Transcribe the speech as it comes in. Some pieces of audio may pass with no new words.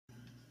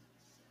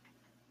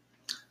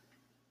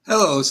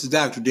Hello, this is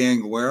Dr.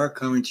 Dan Guerra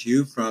coming to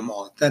you from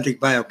Authentic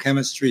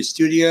Biochemistry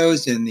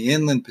Studios in the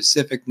inland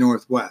Pacific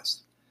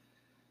Northwest.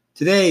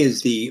 Today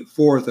is the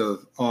 4th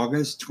of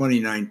August,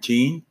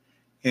 2019,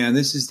 and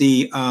this is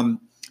the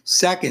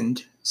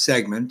second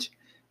segment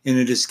in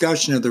a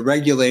discussion of the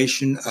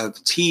regulation of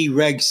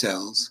Treg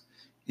cells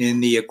in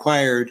the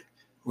acquired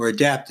or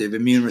adaptive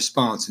immune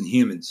response in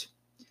humans.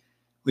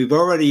 We've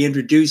already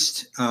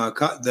introduced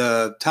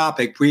the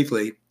topic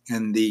briefly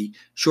in the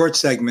short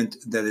segment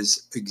that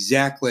is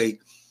exactly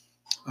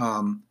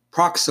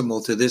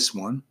proximal to this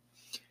one.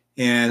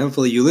 And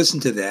hopefully you listen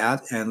to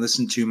that and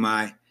listen to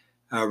my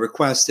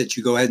request that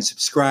you go ahead and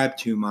subscribe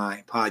to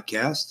my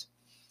podcast.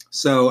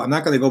 So I'm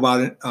not going to go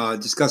about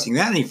it, discussing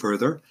that any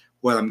further.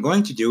 What I'm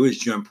going to do is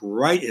jump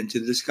right into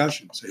the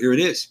discussion. So here it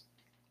is.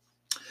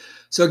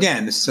 So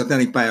again, this is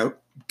Authentic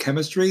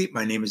Biochemistry.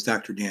 My name is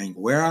Dr. Dan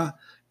Guerra.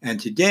 And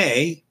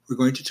today we're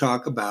going to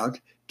talk about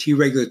T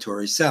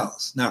regulatory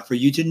cells. Now, for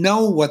you to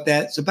know what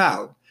that's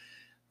about,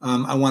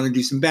 I want to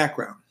do some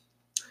background.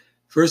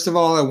 First of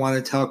all, I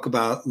want to talk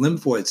about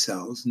lymphoid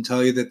cells and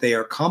tell you that they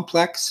are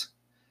complex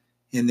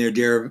in their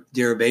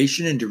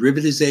derivation and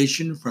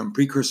derivatization from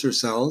precursor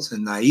cells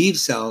and naive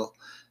cell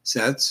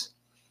sets,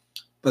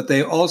 but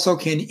they also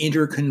can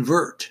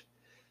interconvert.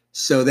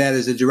 So that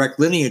is a direct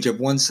lineage of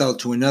one cell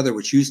to another,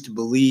 which used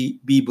to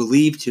be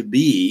believed to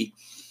be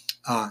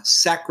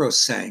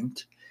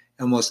sacrosanct,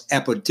 almost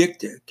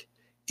apodictic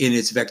in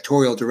its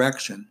vectorial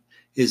direction,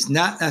 is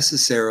not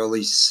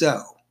necessarily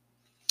so.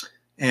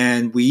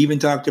 And we even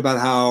talked about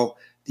how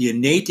the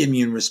innate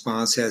immune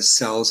response has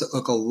cells that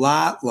look a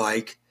lot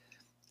like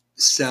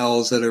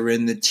cells that are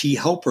in the T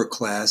helper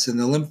class in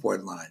the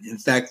lymphoid line. In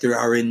fact, there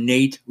are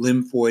innate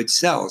lymphoid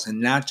cells and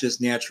not just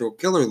natural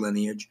killer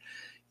lineage,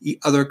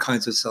 other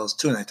kinds of cells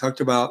too. And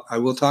I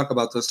will talk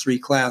about those three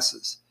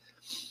classes.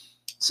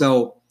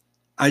 So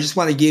I just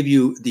want to give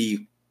you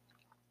the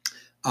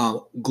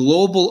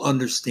global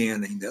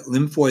understanding that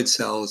lymphoid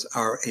cells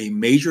are a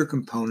major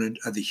component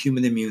of the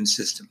human immune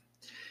system.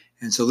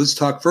 And so let's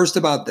talk first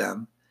about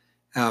them.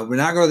 We're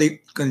not really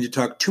going to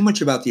talk too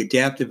much about the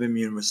adaptive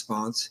immune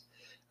response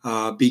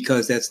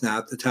because that's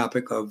not the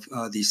topic of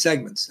these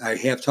segments. I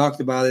have talked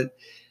about it,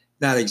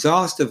 not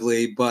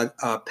exhaustively, but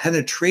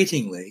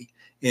penetratingly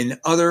in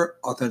other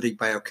Authentic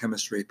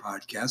Biochemistry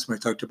podcasts when I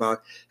talked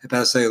about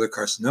hepatocellular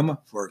carcinoma,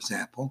 for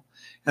example.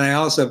 And I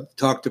also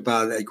talked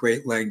about it at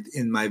great length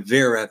in my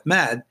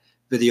VERF-Med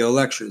video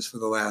lectures for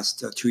the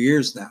last 2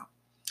 years now.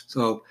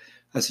 So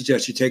I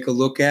suggest you take a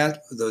look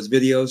at those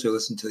videos or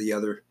listen to the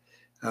other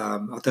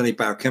Authentic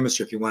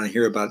Biochemistry if you want to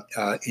hear about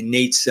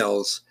innate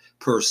cells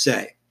per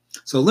se.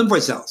 So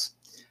lymphoid cells,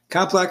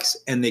 complex,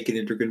 and they can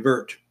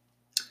interconvert.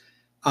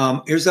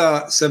 Here's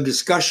some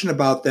discussion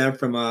about them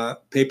from a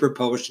paper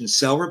published in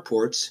Cell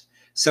Reports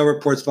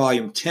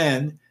Volume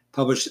 10,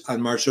 published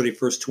on March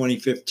 31st,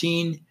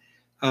 2015.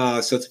 So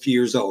it's a few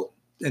years old.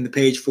 And the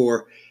page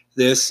for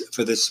this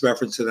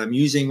reference that I'm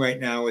using right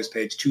now is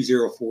page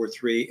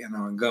 2043 and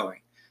ongoing.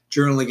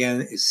 Journal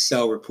again is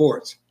Cell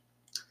Reports.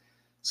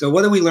 So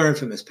what do we learn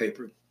from this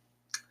paper?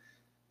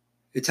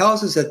 It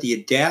tells us that the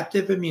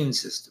adaptive immune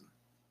system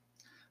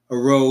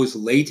arose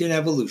late in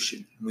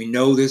evolution. We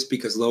know this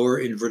because lower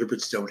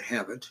invertebrates don't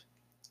have it.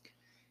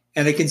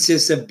 And it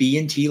consists of B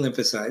and T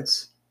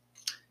lymphocytes,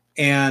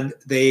 and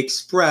they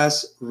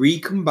express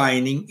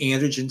recombining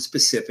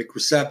antigen-specific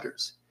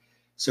receptors.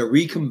 So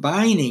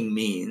recombining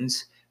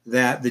means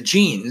that the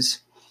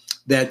genes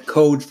that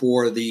code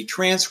for the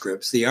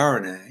transcripts, the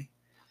RNA,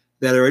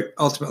 that are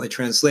ultimately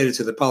translated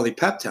to the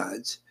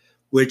polypeptides,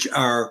 which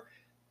are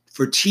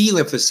for T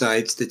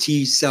lymphocytes, the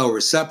T cell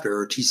receptor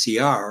or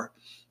TCR,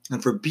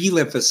 and for B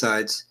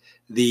lymphocytes,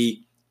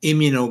 the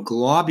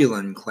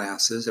immunoglobulin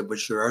classes, of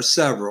which there are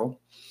several.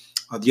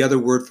 The other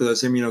word for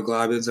those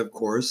immunoglobulins, of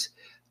course,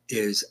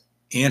 is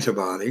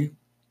antibody.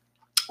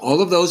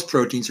 All of those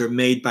proteins are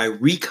made by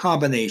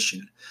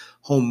recombination,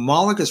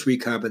 homologous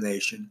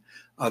recombination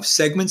of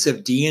segments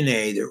of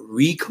DNA that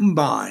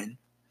recombine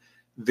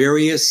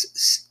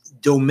various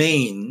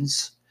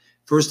domains,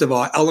 first of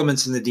all,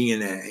 elements in the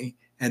DNA,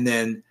 and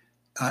then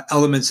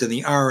elements in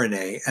the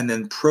RNA, and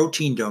then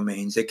protein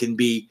domains that can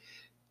be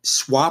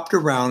swapped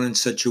around in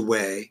such a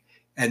way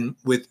and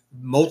with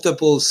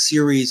multiple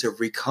series of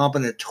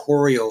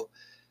recombinatorial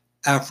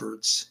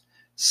efforts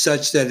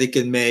such that it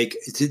can make,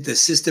 the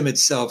system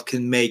itself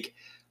can make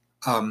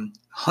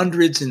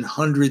hundreds and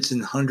hundreds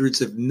and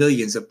hundreds of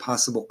millions of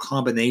possible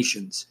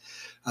combinations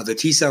of the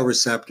T cell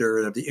receptor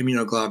and of the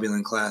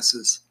immunoglobulin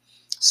classes,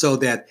 so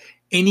that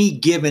any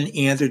given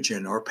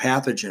antigen or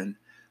pathogen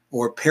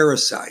or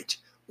parasite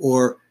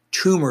or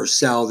tumor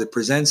cell that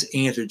presents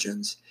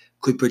antigens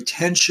could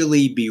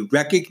potentially be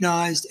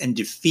recognized and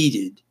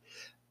defeated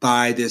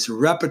by this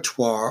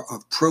repertoire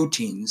of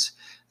proteins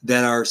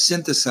that are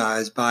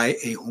synthesized by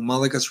a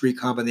homologous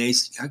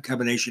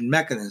recombination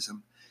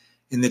mechanism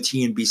in the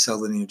T and B cell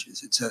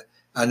lineages. It's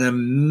an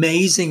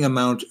amazing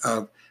amount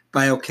of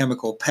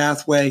biochemical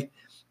pathway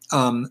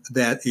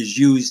that is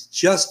used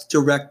just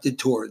directed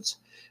towards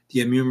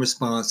the immune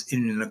response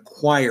in an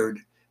acquired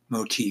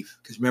motif.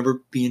 Because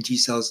remember, B and T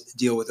cells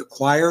deal with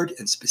acquired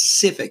and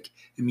specific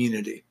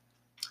immunity.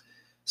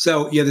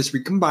 So you have this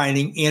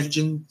recombining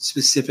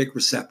antigen-specific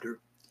receptor.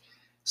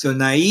 So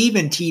naive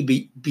and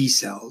B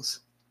cells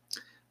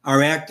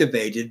are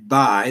activated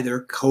by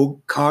their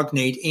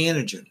cognate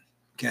antigen.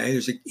 Okay,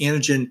 there's an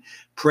antigen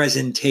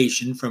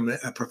presentation from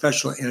a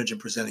professional antigen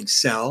presenting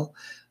cell,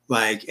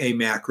 like a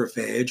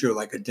macrophage or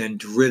like a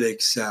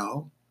dendritic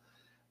cell.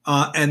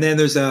 And then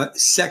there's a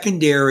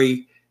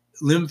secondary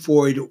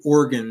lymphoid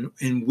organ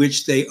in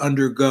which they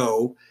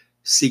undergo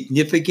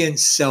significant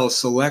cell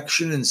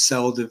selection and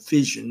cell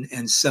division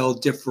and cell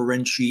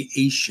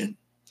differentiation.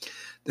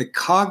 The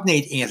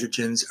cognate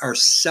antigens are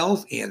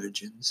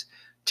self-antigens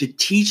to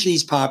teach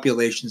these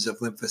populations of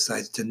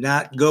lymphocytes to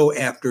not go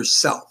after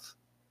self.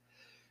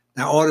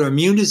 Now,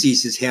 autoimmune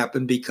diseases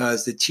happen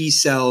because the T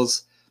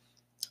cells,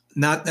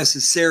 not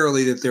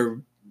necessarily that they're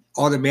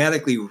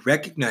automatically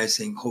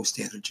recognizing host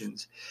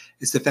antigens,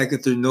 it's the fact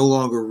that they're no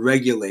longer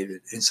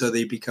regulated, and so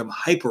they become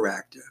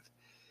hyperactive.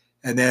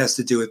 And that has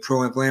to do with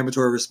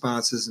pro-inflammatory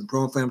responses and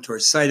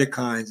pro-inflammatory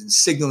cytokines and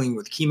signaling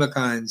with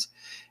chemokines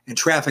and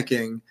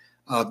trafficking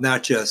of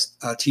not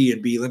just T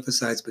and B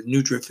lymphocytes, but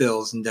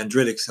neutrophils and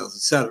dendritic cells,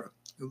 et cetera.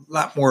 A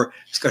lot more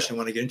discussion I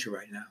want to get into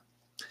right now.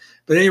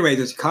 But anyway,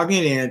 there's a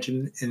cognate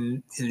antigen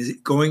and is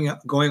going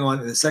on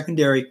in the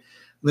secondary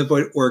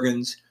lymphoid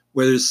organs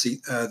where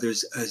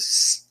there's a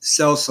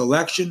cell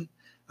selection,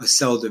 a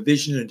cell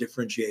division, and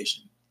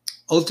differentiation.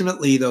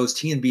 Ultimately, those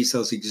T and B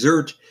cells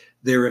exert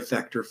their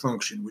effector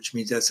function, which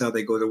means that's how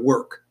they go to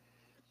work.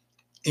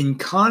 In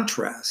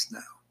contrast now,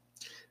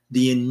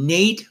 the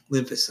innate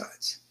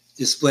lymphocytes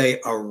display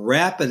a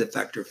rapid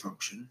effector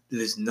function that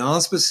is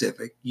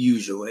nonspecific,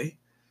 usually.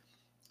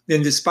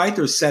 Then despite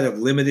their set of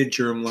limited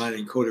germline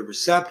encoded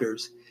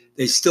receptors,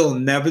 they still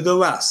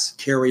nevertheless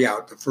carry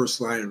out the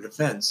first line of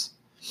defense.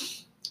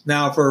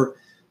 Now, for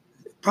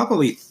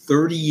probably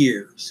 30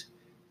 years,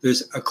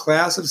 there's a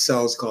class of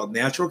cells called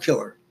natural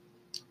killer,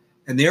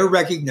 and they're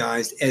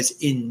recognized as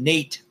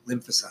innate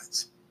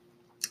lymphocytes.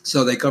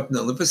 So they come from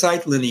the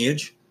lymphocyte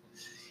lineage,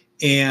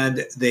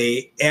 and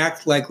they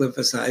act like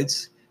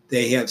lymphocytes.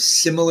 They have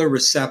similar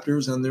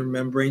receptors on their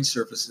membrane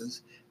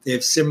surfaces. They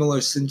have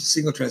similar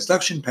signal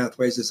transduction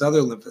pathways as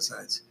other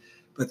lymphocytes,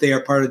 but they are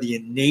part of the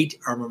innate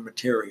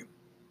armamentarium.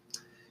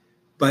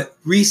 But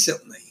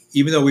recently,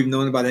 even though we've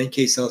known about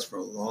NK cells for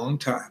a long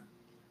time,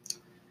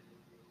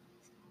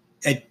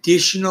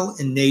 additional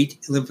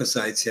innate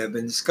lymphocytes have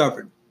been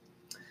discovered,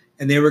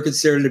 and they were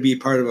considered to be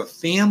part of a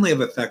family of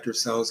effector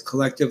cells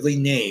collectively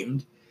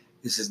named,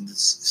 this isn't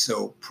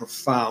so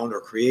profound or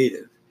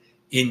creative,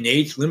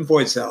 innate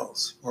lymphoid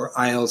cells, or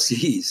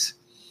ILCs.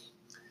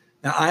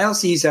 Now,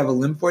 ILCs have a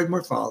lymphoid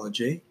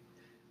morphology,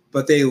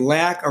 but they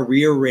lack a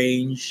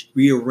rearranging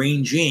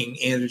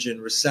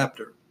antigen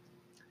receptor.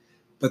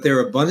 But they're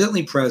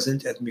abundantly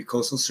present at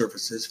mucosal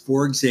surfaces,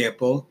 for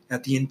example,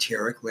 at the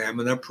enteric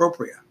lamina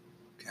propria.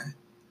 Okay,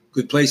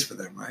 good place for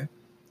them, right?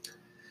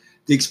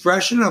 The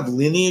expression of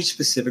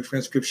lineage-specific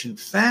transcription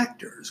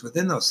factors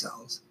within those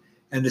cells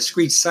and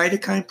discrete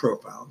cytokine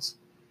profiles,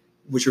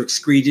 which are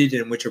excreted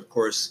and which, of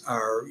course,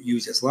 are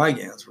used as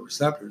ligands for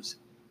receptors,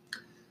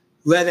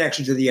 led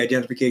actually to the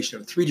identification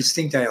of 3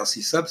 distinct ILC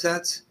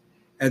subsets,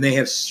 and they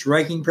have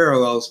striking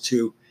parallels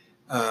to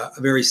a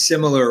very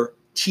similar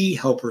T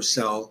helper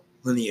cell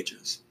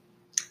lineages.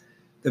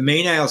 The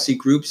main ILC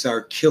groups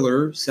are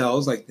killer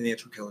cells, like the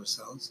natural killer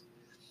cells,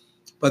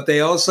 but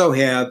they also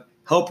have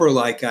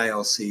helper-like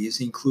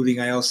ILCs, including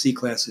ILC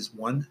classes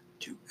 1,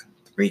 2,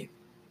 and 3.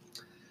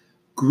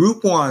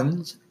 Group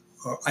 1s,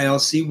 or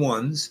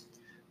ILC1s,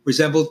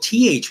 resemble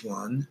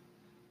Th1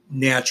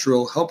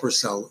 natural helper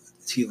cell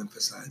T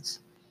lymphocytes,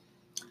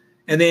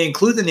 and they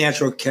include the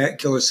natural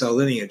killer cell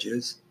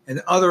lineages and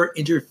other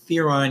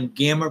interferon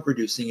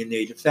gamma-producing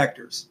innate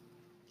effectors.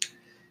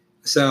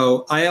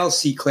 So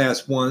ILC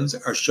class 1s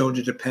are shown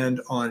to depend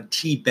on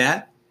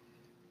T-bet,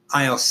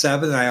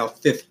 IL-7, and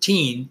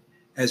IL-15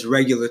 as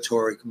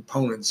regulatory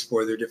components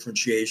for their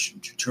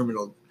differentiation to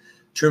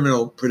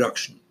terminal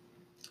production.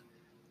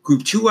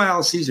 Group 2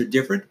 ILCs are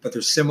different, but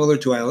they're similar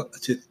to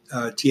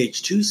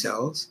Th2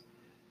 cells.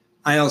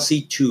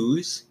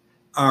 ILC2s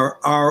are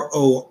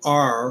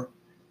ROR,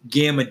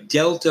 gamma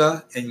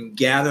delta, and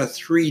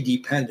GATA3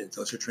 dependent.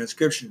 Those are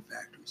transcription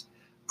factors.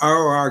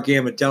 ROR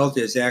gamma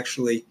delta is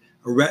actually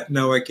a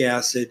retinoic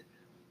acid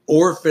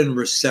orphan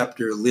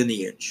receptor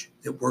lineage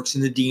that works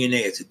in the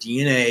DNA. It's a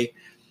DNA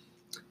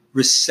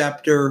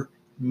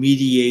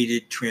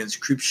receptor-mediated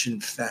transcription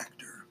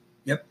factor.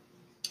 Yep.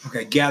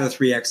 Okay,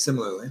 GATA3 acts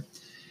similarly.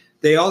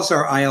 They also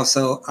are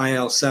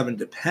IL-7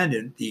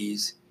 dependent,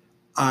 these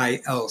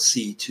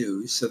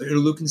ILC2s, so they're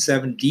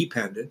interleukin-7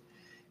 dependent,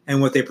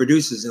 and what they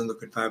produce is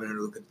interleukin-5 and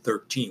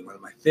interleukin-13. One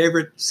of my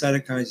favorite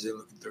cytokines is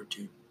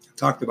interleukin-13. I've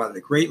talked about it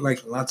at great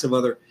length and lots of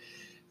other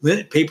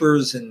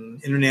papers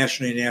and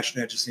internationally and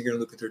nationally. I just think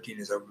interleukin-13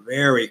 is a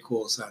very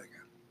cool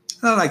cytokine.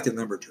 I like the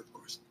number 2, of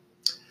course.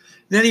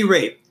 At any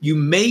rate, you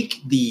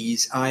make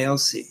these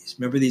ILCs.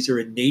 Remember, these are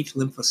innate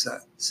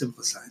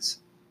lymphocytes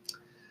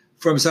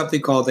from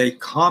something called a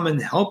common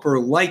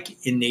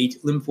helper-like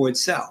innate lymphoid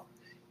cell,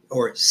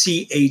 or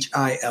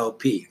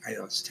CHILP. I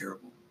know it's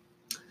terrible.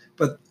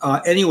 But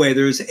anyway,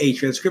 there's a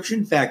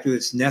transcription factor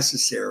that's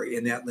necessary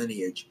in that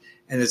lineage,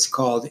 and it's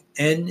called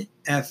NFIL3.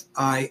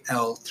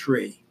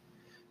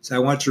 So I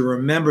want you to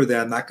remember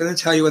that. I'm not going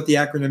to tell you what the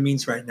acronym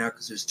means right now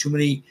because there's too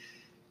many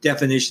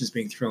definitions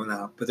being thrown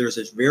out. But there's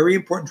a very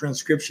important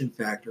transcription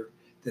factor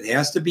that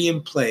has to be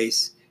in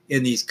place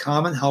in these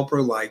common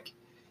helper-like,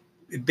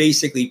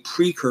 basically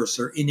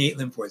precursor innate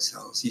lymphoid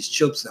cells, these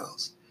CHILP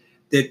cells,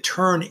 that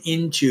turn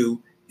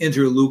into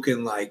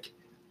interleukin-like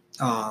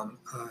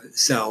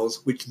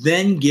cells, which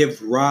then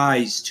give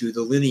rise to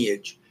the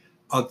lineage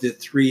of the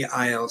 3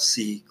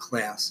 ILC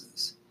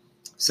classes.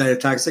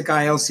 Cytotoxic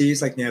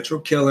ILCs, like natural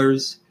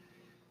killers,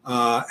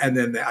 and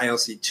then the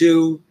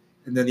ILC2,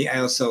 and then the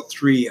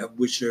ILCL3, of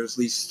which there's at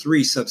least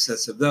 3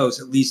 subsets of those.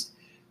 At least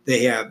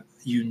they have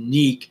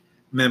unique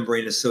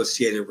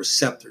membrane-associated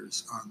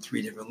receptors on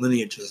 3 different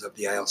lineages of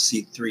the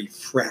ILC3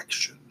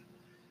 fraction.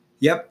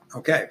 Yep,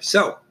 okay,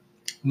 so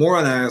more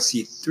on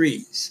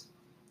ILC3s.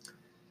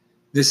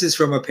 This is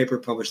from a paper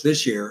published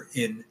this year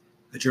in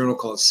a journal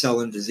called Cell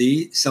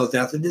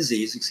Death and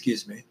Disease,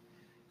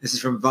 This is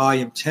from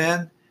volume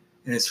 10,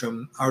 and it's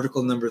from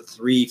article number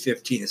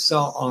 315. It's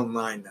all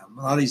online now.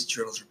 A lot of these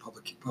journals are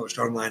published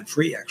online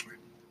free, actually.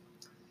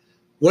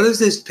 What does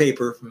this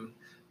paper from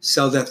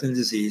Cell Death and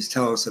Disease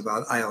tell us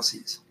about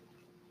ILCs?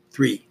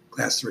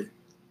 Class 3.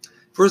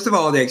 First of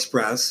all, they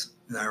express,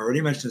 and I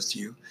already mentioned this to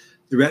you,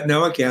 the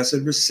retinoic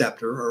acid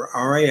receptor, or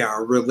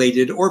RAR,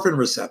 related orphan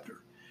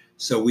receptor.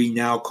 So we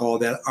now call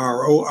that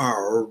ROR,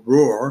 or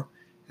ROR,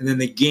 and then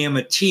the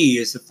gamma T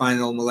is the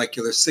final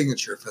molecular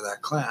signature for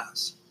that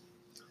class.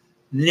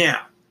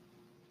 Now,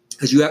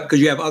 because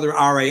you have other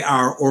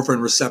RAR, orphan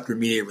receptor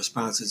mediated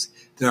responses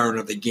that are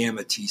of the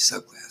gamma T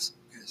subclass.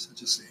 Okay, so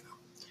just so you know,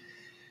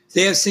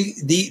 they have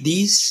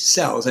these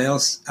cells,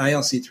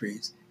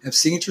 ILC3s, have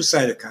signature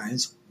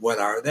cytokines. What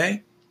are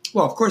they?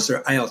 Well, of course,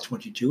 they're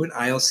IL-22 and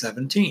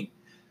IL-17.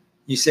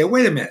 You say,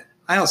 wait a minute,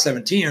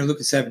 IL-17 or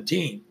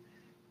Leukin-17.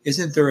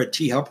 Isn't there a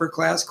T helper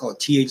class called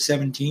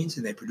Th17s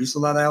and they produce a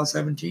lot of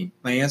IL-17?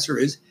 My answer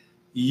is,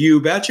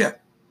 you betcha.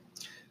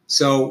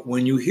 So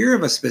when you hear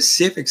of a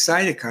specific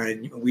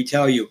cytokine, we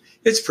tell you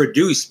it's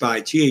produced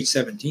by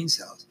Th17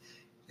 cells.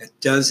 That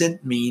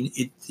doesn't mean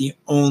it's the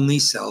only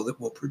cell that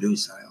will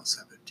produce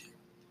IL-17.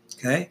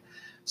 Okay?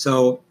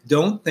 So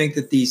don't think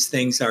that these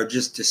things are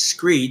just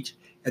discrete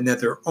and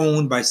that they're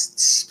owned by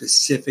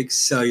specific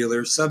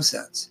cellular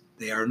subsets.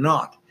 They are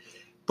not.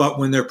 But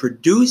when they're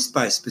produced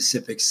by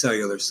specific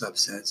cellular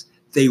subsets,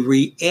 they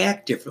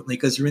react differently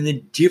because they're in a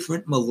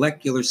different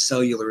molecular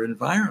cellular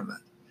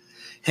environment.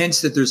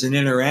 Hence that there's an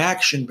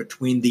interaction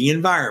between the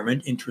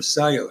environment,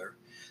 intracellular,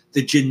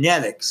 the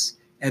genetics,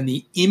 and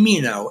the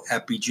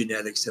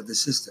immunoepigenetics of the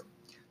system.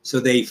 So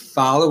they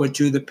follow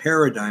into the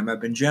paradigm I've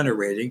been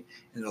generating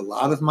in a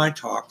lot of my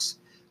talks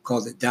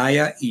called the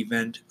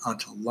dia-event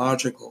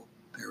ontological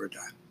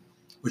paradigm,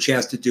 which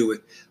has to do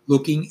with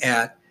looking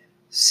at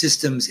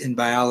systems in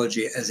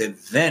biology as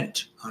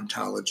event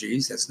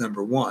ontologies. That's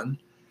number one.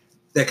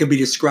 That can be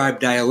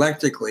described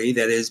dialectically,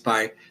 that is,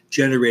 by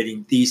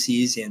generating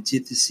theses,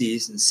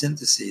 antitheses, and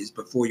syntheses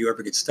before you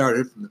ever get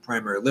started from the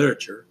primary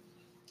literature.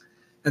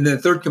 And then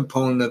the third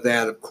component of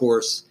that, of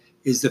course,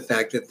 is the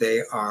fact that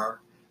they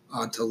are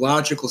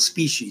ontological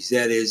species.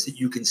 That is, that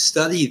you can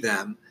study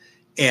them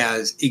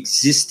as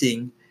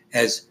existing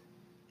as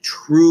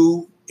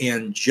true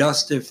and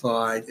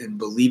justified and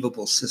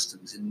believable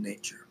systems in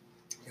nature.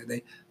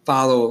 They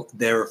follow,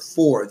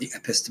 therefore, the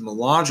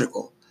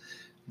epistemological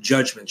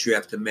judgments you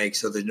have to make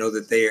so they know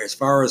that they are, as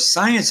far as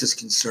science is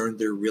concerned,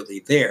 they're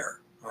really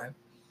there. Right?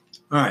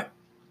 All right.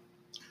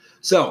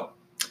 So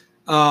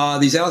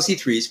these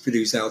ILC3s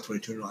produce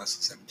IL-22 and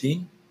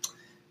IL-17.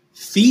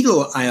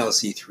 Fetal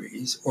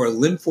ILC3s, or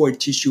lymphoid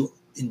tissue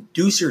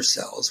inducer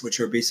cells,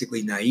 which are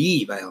basically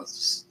naive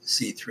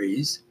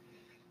ILC3s,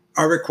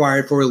 are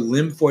required for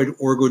lymphoid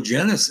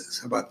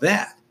orgogenesis. How about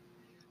that?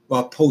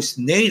 While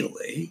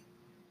postnatally,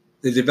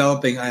 the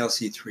developing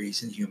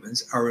ILC3s in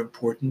humans are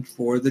important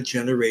for the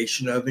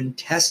generation of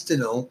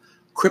intestinal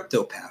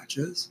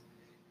cryptopatches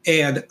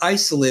and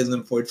isolated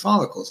lymphoid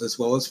follicles, as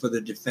well as for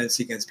the defense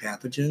against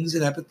pathogens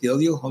and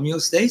epithelial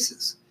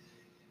homeostasis.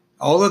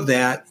 All of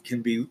that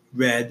can be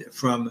read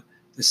from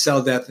the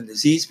Cell Death and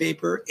Disease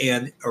paper,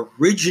 and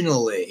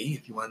originally,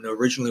 if you want to know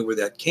originally where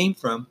that came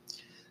from,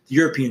 the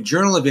European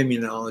Journal of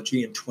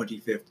Immunology in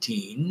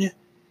 2015,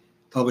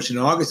 published in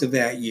August of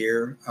that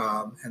year,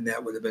 and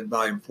that would have been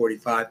volume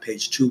 45,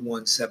 page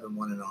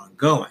 2171 and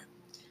ongoing.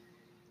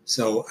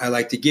 So I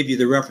like to give you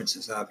the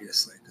references,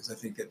 obviously, because I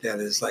think that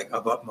that is like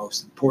of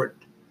utmost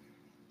importance.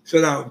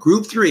 So now,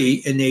 group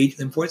 3 innate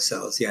lymphoid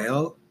cells, the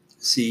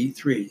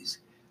ILC3s,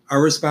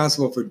 are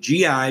responsible for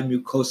GI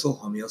mucosal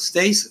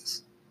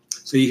homeostasis.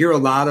 So you hear a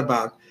lot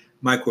about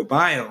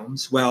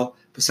microbiomes. Well,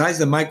 besides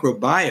the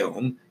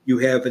microbiome, you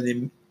have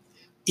an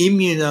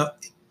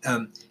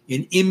immunological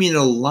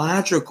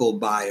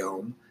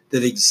biome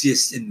that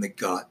exists in the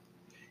gut.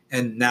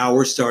 And now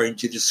we're starting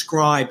to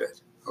describe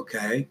it,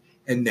 okay?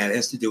 And that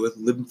has to do with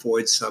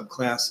lymphoid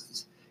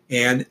subclasses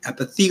and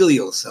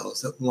epithelial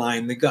cells that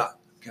line the gut,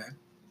 okay?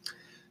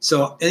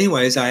 So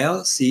anyways,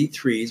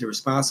 ILC3s are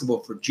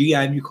responsible for GI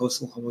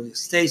mucosal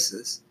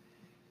homeostasis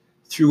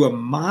through a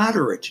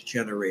moderate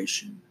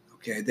generation,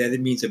 okay? That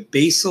it means a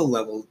basal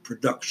level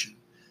production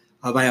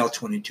of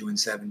IL-22 and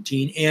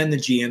 17 and the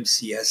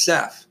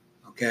GM-CSF,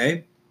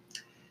 okay?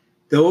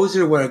 Those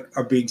are what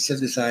are being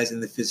synthesized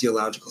in the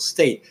physiological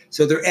state.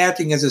 So they're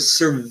acting as a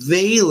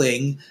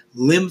surveilling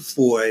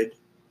lymphoid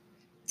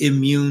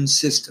immune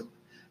system.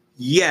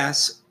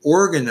 Yes,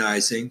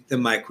 organizing the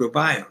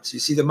microbiomes. You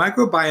see, the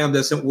microbiome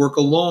doesn't work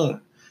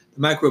alone.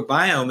 The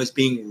microbiome is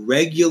being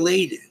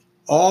regulated,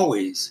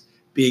 always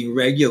being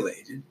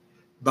regulated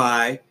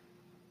by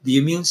the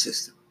immune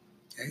system.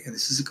 Okay? And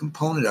this is a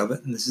component of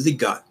it, and this is the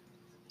gut.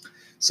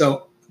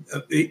 So,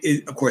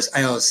 of course,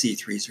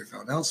 ILC3s are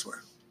found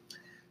elsewhere.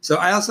 So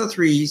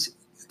ILC3s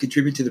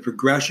contribute to the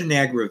progression and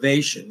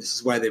aggravation, this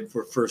is why they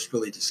were first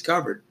really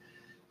discovered,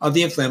 of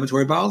the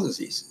inflammatory bowel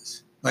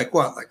diseases. Like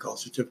what? Like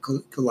ulcerative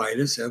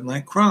colitis and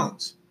like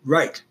Crohn's.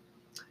 Right.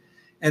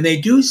 And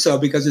they do so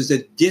because there's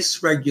a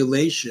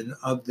dysregulation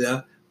of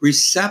the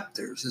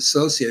receptors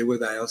associated with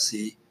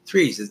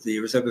ILC3s. The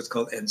receptor is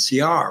called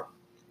NCR.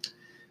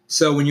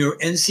 So when you're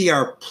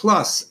NCR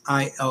plus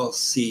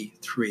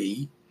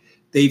ILC3,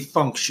 they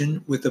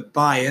function with a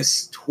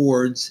bias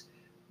towards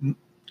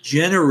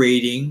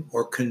generating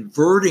or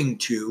converting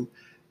to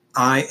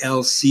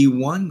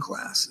ILC1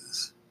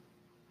 classes.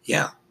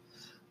 Yeah.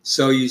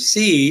 So you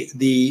see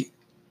the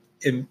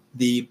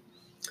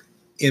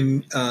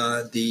immune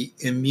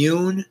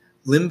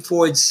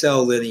lymphoid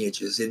cell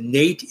lineages,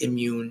 innate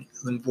immune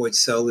lymphoid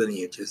cell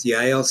lineages, the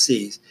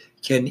ILCs,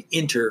 can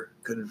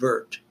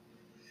interconvert.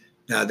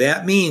 Now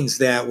that means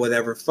that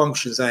whatever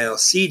functions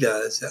ILC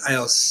does,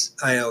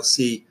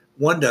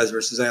 ILC1 does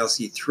versus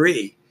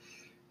ILC3,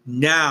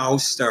 now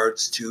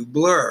starts to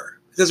blur.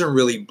 It doesn't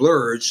really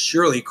blur, it's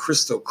surely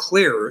crystal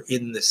clear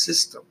in the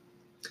system.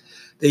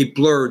 They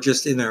blur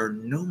just in our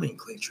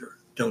nomenclature,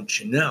 don't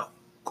you know?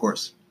 Of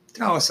course, that's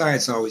how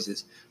science always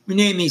is. We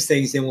name these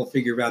things, then we'll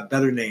figure out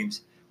better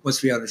names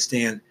once we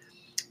understand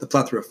the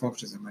plethora of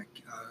functions that might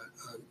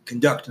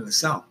conduct in the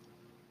cell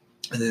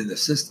and in the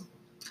system.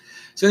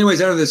 So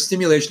anyways, under the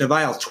stimulation of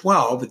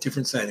IL-12, a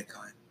different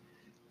cytokine,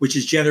 which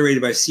is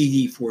generated by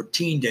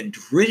CD14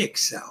 dendritic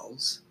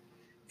cells,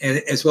 and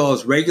as well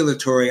as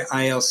regulatory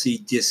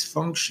ILC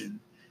dysfunction,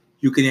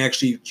 you can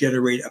actually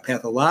generate a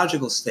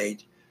pathological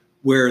state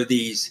where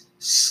these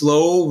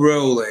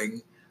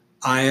slow-rolling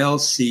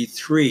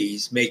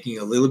ILC3s, making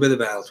a little bit of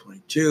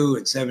IL-22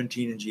 and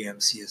 17 and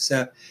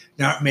GM-CSF,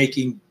 start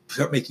making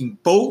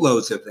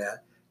boatloads of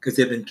that because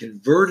they've been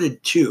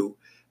converted to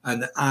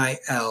an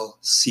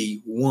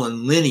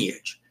ILC1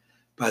 lineage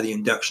by the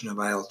induction of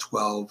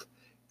IL-12,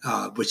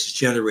 which is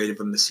generated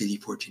from the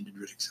CD14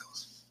 dendritic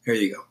cells. There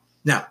you go.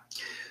 Now,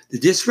 the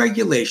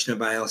dysregulation of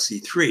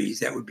ILC3s,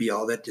 that would be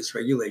all that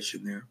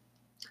dysregulation there,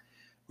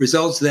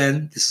 results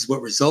then, this is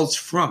what results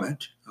from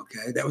it,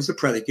 okay, that was the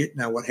predicate.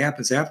 Now what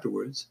happens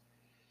afterwards?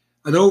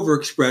 An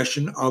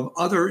overexpression of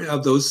other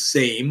of those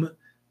same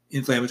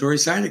inflammatory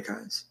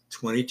cytokines,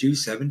 22,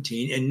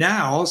 17, and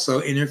now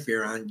also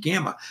interferon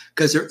gamma,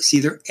 because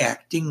they're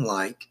acting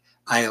like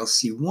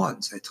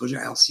ILC1s. I told you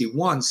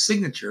ILC1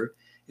 signature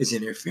is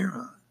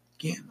interferon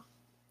gamma.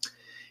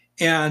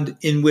 And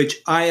in which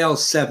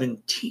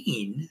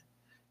IL-17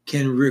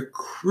 can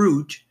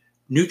recruit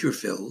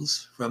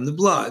neutrophils from the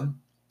blood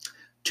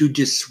to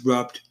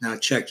disrupt, now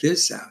check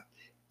this out,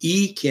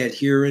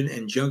 E-cadherin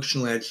and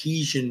junctional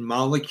adhesion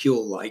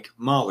molecule-like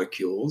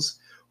molecules,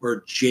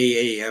 or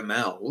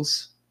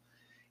JAMLs,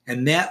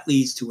 and that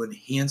leads to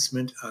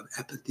enhancement of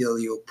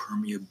epithelial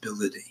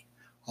permeability.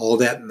 All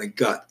that in the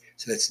gut.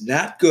 So that's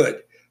not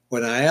good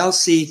when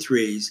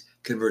ILC3s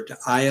convert to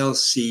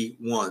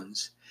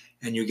ILC1s,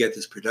 and you get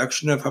this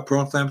production of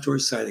pro-inflammatory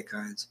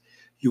cytokines.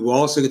 You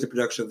also get the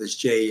production of this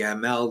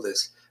JAML,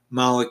 this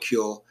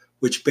molecule,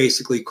 which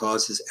basically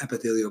causes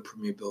epithelial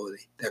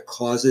permeability. That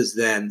causes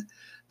then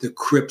the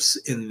crypts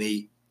in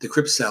the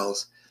crypt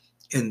cells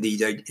in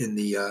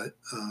the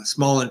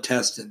small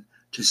intestine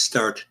to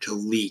start to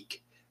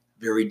leak.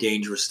 Very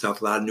dangerous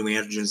stuff. A lot of new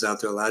antigens out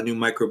there. A lot of new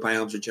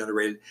microbiomes are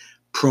generated.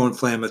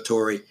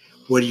 Pro-inflammatory.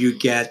 What do you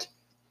get?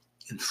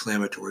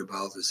 Inflammatory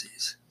bowel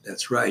disease.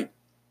 That's right.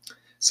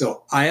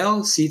 So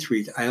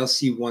ILC3 to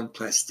ILC1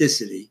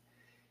 plasticity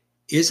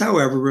is,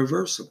 however,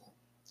 reversible.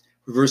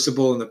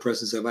 Reversible in the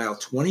presence of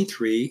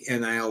IL-23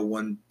 and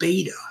IL-1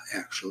 beta,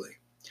 actually.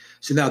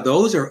 So now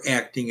those are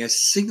acting as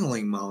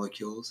signaling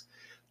molecules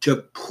to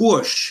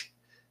push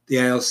the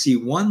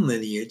ILC1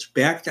 lineage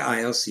back to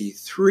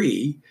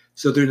ILC3,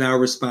 so they're now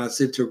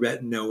responsive to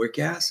retinoic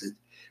acid,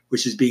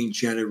 which is being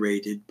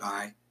generated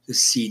by the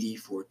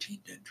CD14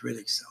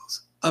 dendritic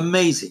cells.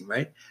 Amazing,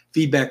 right?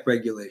 Feedback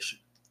regulation,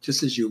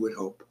 just as you would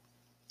hope.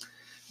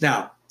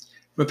 Now,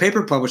 from a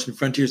paper published in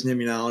Frontiers in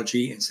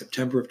Immunology in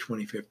September of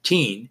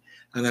 2015,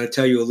 I'm going to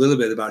tell you a little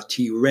bit about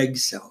Treg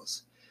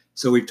cells.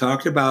 So we've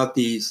talked about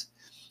these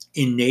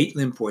innate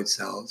lymphoid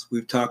cells.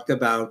 We've talked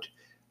about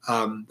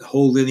the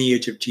whole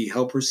lineage of T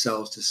helper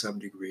cells to some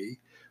degree.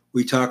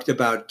 We talked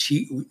about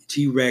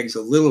Tregs a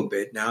little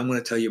bit. Now I'm going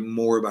to tell you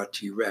more about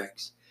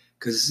Tregs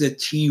because this is a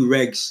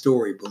Treg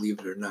story, believe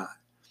it or not.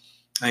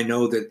 I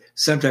know that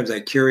sometimes I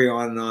carry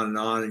on and on and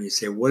on, and you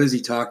say, what is he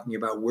talking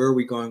about? Where are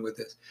we going with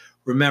this?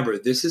 Remember,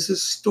 this is a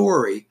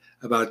story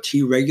about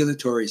T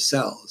regulatory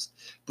cells,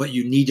 but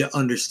you need to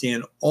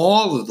understand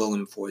all of the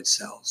lymphoid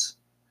cells,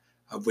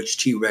 of which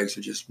Tregs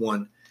are just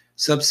one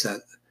subset,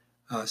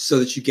 so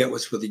that you get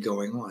what's really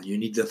going on. You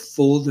need the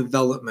full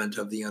development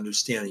of the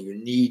understanding.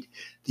 You need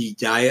the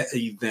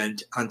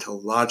dia-event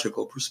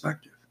ontological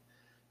perspective.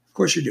 Of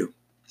course you do.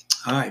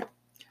 All right.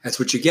 That's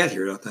what you get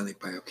here at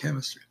Authentic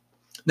Biochemistry.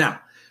 Now,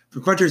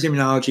 from Frontiers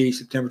Immunology,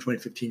 September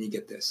 2015, you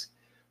get this.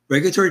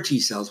 Regulatory T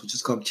cells, which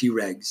is called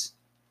Tregs,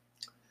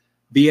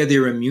 via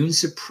their immune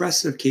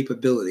suppressive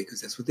capability,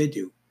 because that's what they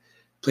do,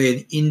 play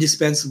an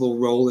indispensable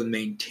role in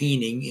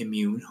maintaining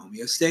immune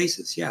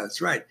homeostasis. Yeah,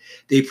 that's right.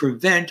 They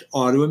prevent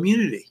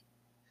autoimmunity.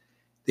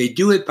 They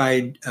do it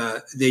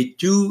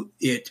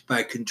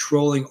by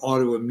controlling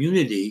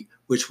autoimmunity,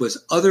 which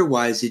was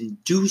otherwise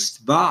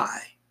induced by,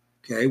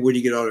 okay, where do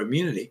you get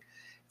autoimmunity?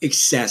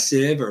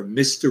 Excessive or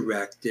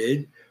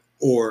misdirected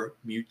or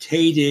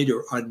mutated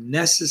or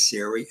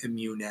unnecessary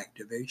immune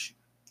activation.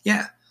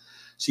 Yeah.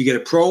 So you get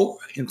a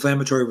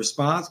pro-inflammatory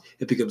response.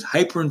 It becomes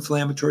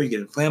hyper-inflammatory. You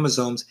get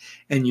inflammasomes,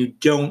 and you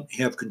don't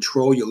have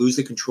control. You lose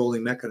the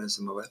controlling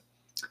mechanism of it.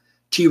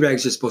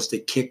 Tregs are supposed to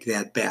kick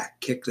that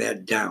back, kick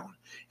that down.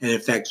 And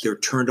in fact, they're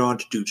turned on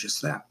to do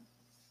just that.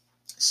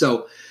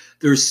 So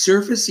there's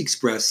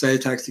surface-expressed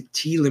cytotoxic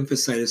T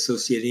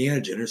lymphocyte-associated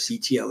antigen, or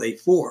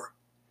CTLA4,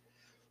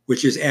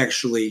 which is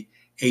actually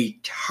a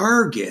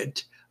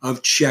target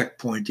of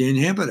checkpoint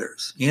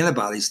inhibitors.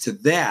 Antibodies to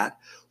that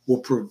will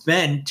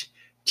prevent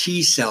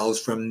T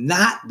cells from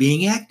not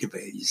being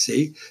activated, you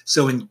see?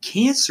 So in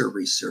cancer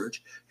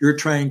research, you're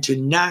trying to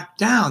knock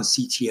down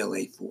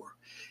CTLA4.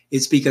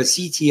 It's because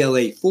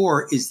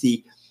CTLA4 is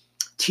the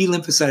T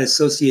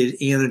lymphocyte-associated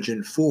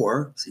antigen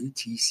 4, see,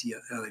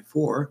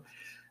 TCLA4,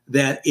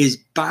 that is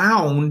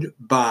bound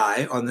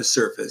by, on the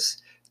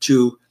surface,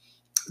 to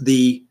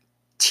the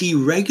T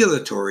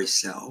regulatory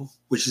cell,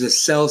 which is a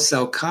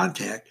cell-cell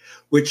contact,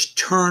 which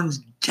turns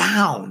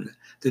down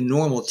the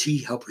normal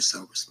T helper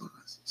cell response.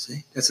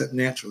 See, that's what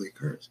naturally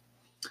occurs.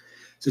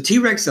 So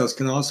Treg cells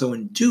can also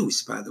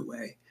induce, by the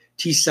way,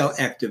 T cell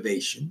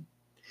activation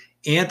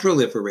and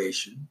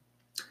proliferation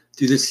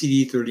through the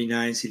CD39,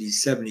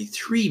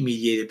 CD73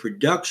 mediated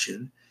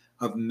production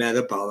of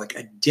metabolic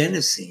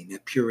adenosine, a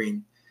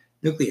purine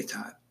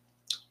nucleotide.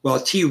 While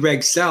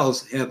Treg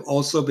cells have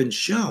also been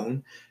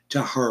shown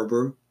to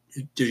harbor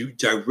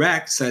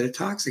direct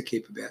cytotoxic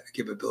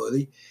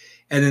capability,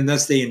 and then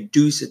thus they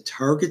induce a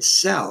target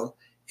cell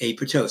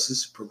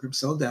apoptosis, programmed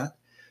cell death,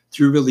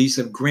 through release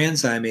of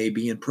granzyme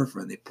AB and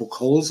perforin. They poke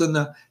holes in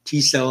the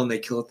T cell and they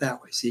kill it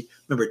that way. See,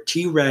 remember,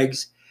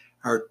 Tregs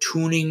are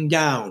tuning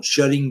down,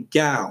 shutting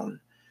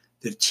down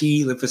the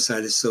T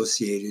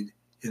lymphocyte-associated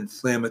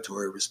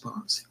inflammatory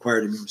response,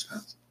 acquired immune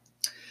response.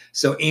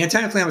 So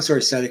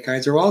anti-inflammatory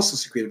cytokines are also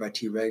secreted by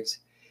Tregs,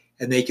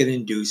 and they can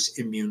induce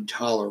immune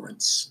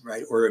tolerance,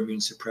 right, or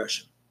immune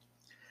suppression.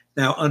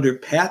 Now, under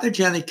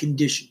pathogenic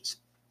conditions,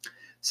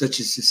 such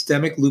as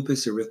systemic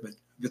lupus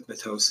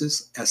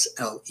erythematosus,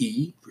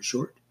 SLE for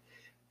short,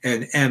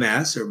 and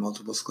MS, or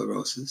multiple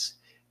sclerosis,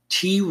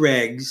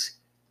 Tregs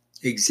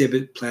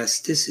exhibit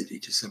plasticity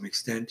to some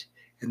extent,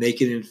 and they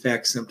can in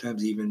fact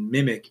sometimes even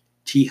mimic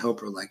T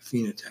helper-like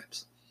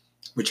phenotypes,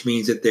 which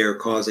means that they're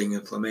causing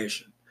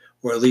inflammation,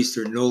 or at least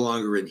they're no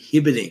longer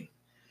inhibiting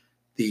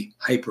the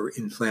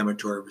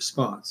hyperinflammatory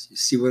response. You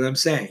see what I'm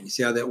saying? You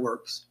see how that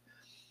works?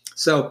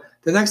 So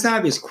the next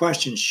obvious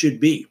question should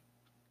be,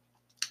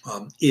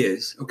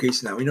 okay,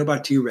 so now we know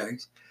about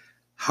Tregs.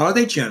 How are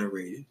they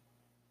generated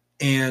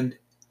and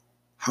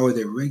how are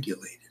they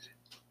regulated?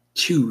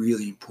 Two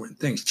really important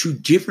things, two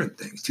different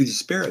things, two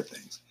disparate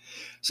things.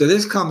 So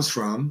this comes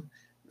from,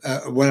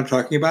 what I'm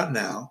talking about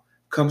now,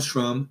 comes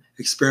from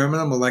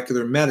Experimental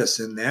Molecular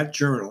Medicine, that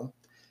journal,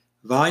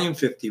 volume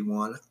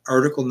 51,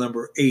 article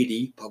number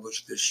 80,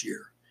 published this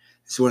year.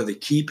 It's one of the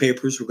key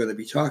papers we're going to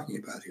be talking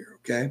about here,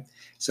 okay?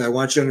 So I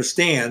want you to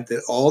understand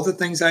that all the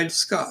things I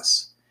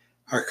discuss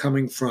are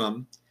coming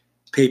from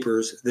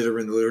papers that are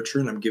in the literature,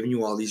 and I'm giving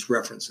you all these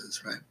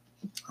references, right?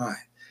 All right.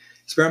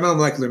 Experimental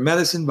Molecular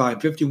Medicine, volume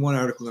 51,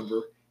 article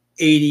number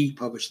 80,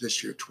 published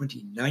this year,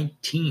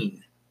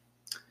 2019.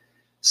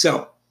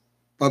 So,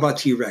 what about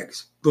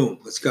Tregs? Boom,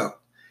 let's go.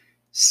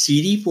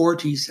 CD4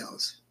 T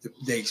cells,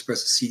 they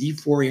express a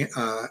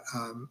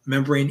CD4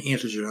 membrane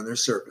antigen on their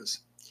surface,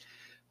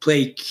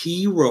 play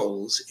key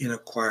roles in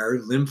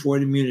acquired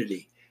lymphoid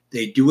immunity.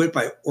 They do it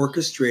by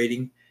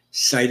orchestrating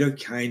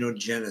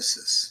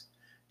cytokinogenesis.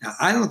 Now,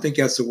 I don't think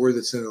that's the word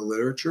that's in the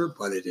literature,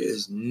 but it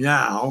is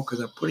now because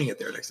I'm putting it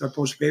there. Next time I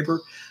post a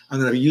paper, I'm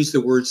going to use the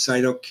word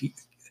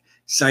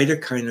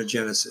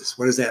cytokinogenesis.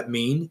 What does that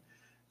mean?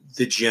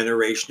 The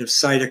generation of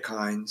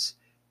cytokines,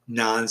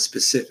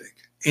 non-specific,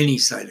 any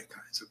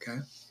cytokines, okay?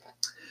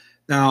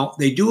 Now,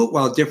 they do it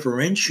while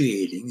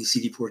differentiating the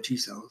CD4 T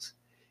cells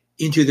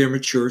into their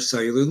mature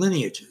cellular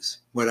lineages.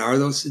 What are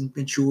those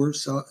mature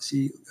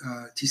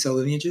T cell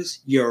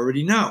lineages? You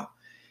already know.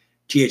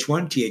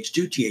 Th1,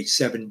 Th2,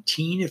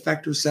 Th17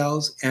 effector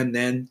cells, and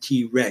then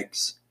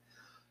Tregs.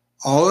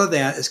 All of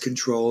that is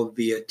controlled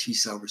via T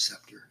cell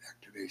receptor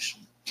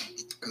activation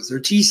because they're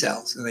T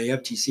cells and they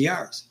have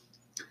TCRs.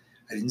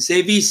 I didn't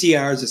say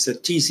VCRs, I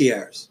said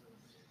TCRs.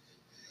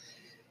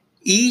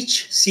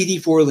 Each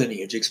CD4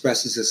 lineage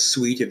expresses a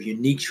suite of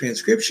unique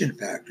transcription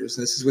factors.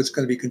 And this is what's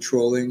going to be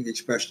controlling the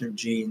expression of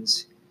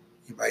genes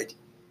right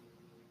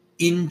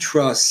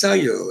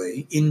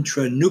intracellularly,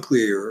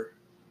 intranuclear,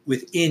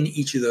 within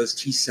each of those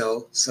T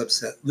cell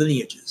subset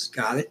lineages.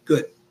 Got it?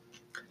 Good.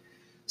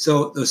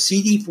 So those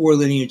CD4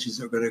 lineages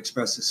are going to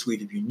express a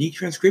suite of unique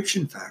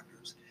transcription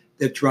factors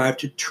that drive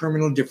to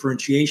terminal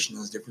differentiation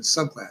of those different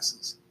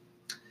subclasses.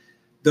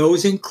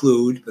 Those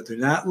include, but they're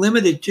not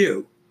limited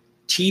to,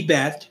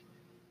 TBET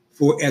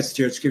as a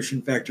transcription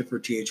factor for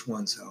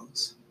Th1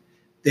 cells.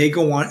 They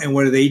go on, and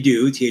what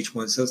do?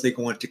 Th1 cells, they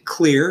go on to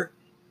clear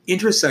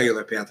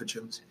intracellular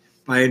pathogens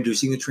by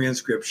inducing the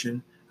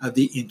transcription of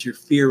the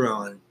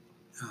interferon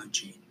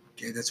gene.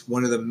 Okay, that's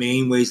one of the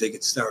main ways they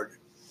get started.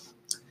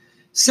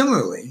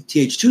 Similarly,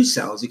 Th2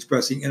 cells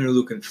expressing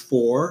interleukin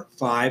 4,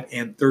 5,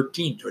 and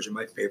 13, those are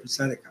my favorite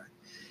cytokine,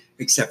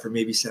 except for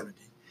maybe 17.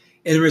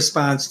 In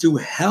response to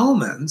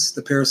helminths,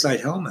 the parasite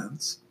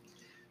helminths,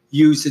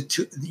 use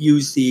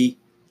the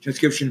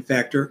transcription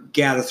factor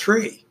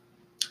GATA3,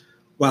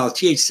 while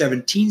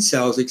Th17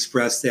 cells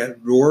express that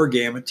ROR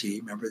gamma T,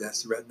 remember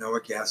that's the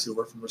retinoic acid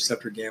orphan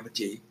receptor gamma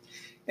T,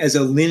 as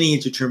a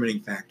lineage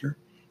determining factor,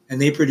 and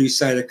they produce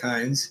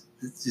cytokines,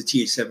 the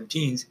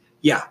Th17s,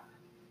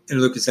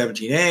 interleukin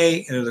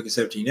 17A, interleukin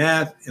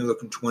 17F,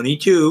 interleukin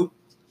 22,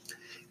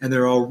 and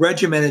they're all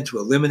regimented to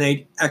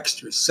eliminate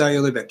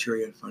extracellular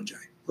bacteria and fungi.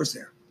 Of course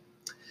they are.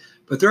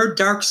 But there are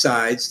dark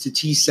sides to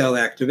T cell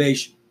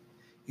activation,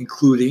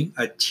 including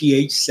a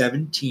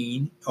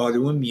Th17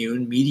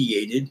 autoimmune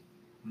mediated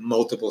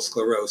multiple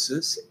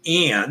sclerosis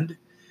and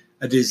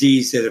a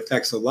disease that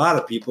affects a lot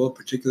of people,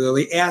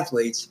 particularly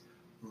athletes,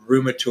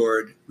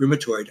 rheumatoid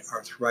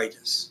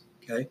arthritis.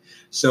 Okay,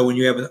 so when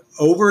you have an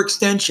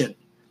overextension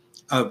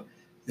of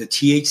the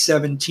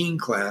Th17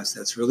 class,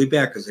 that's really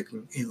bad because it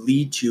can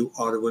lead to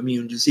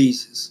autoimmune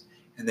diseases.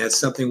 And that's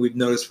something we've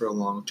noticed for a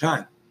long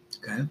time.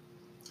 Okay.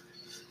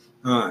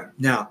 All right.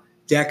 Now,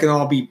 that can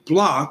all be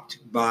blocked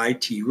by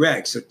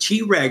Tregs. So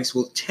Tregs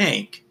will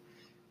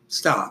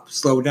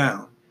slow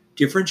down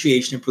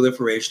differentiation and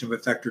proliferation of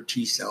effector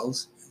T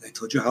cells. I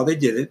told you how they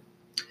did it.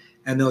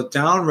 And they'll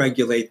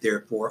downregulate,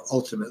 therefore,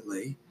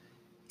 ultimately,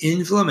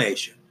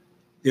 inflammation,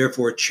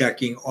 therefore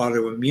checking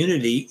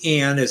autoimmunity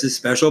and, as a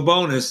special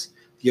bonus,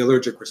 the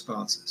allergic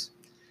responses.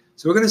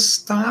 So we're going to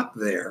stop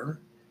there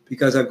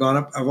because I've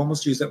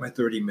almost used up my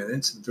 30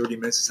 minutes, and 30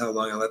 minutes is how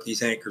long I let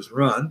these anchors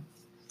run.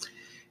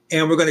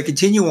 And we're going to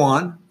continue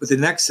on with the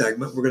next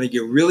segment. We're going to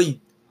get really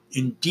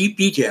in deep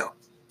detail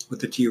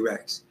with the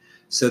Tregs.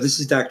 So this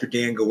is Dr.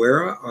 Dan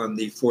Guerra on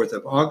the 4th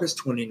of August,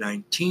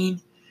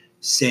 2019,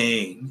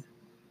 saying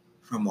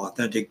from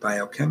Authentic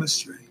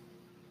Biochemistry,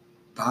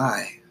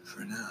 bye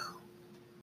for now.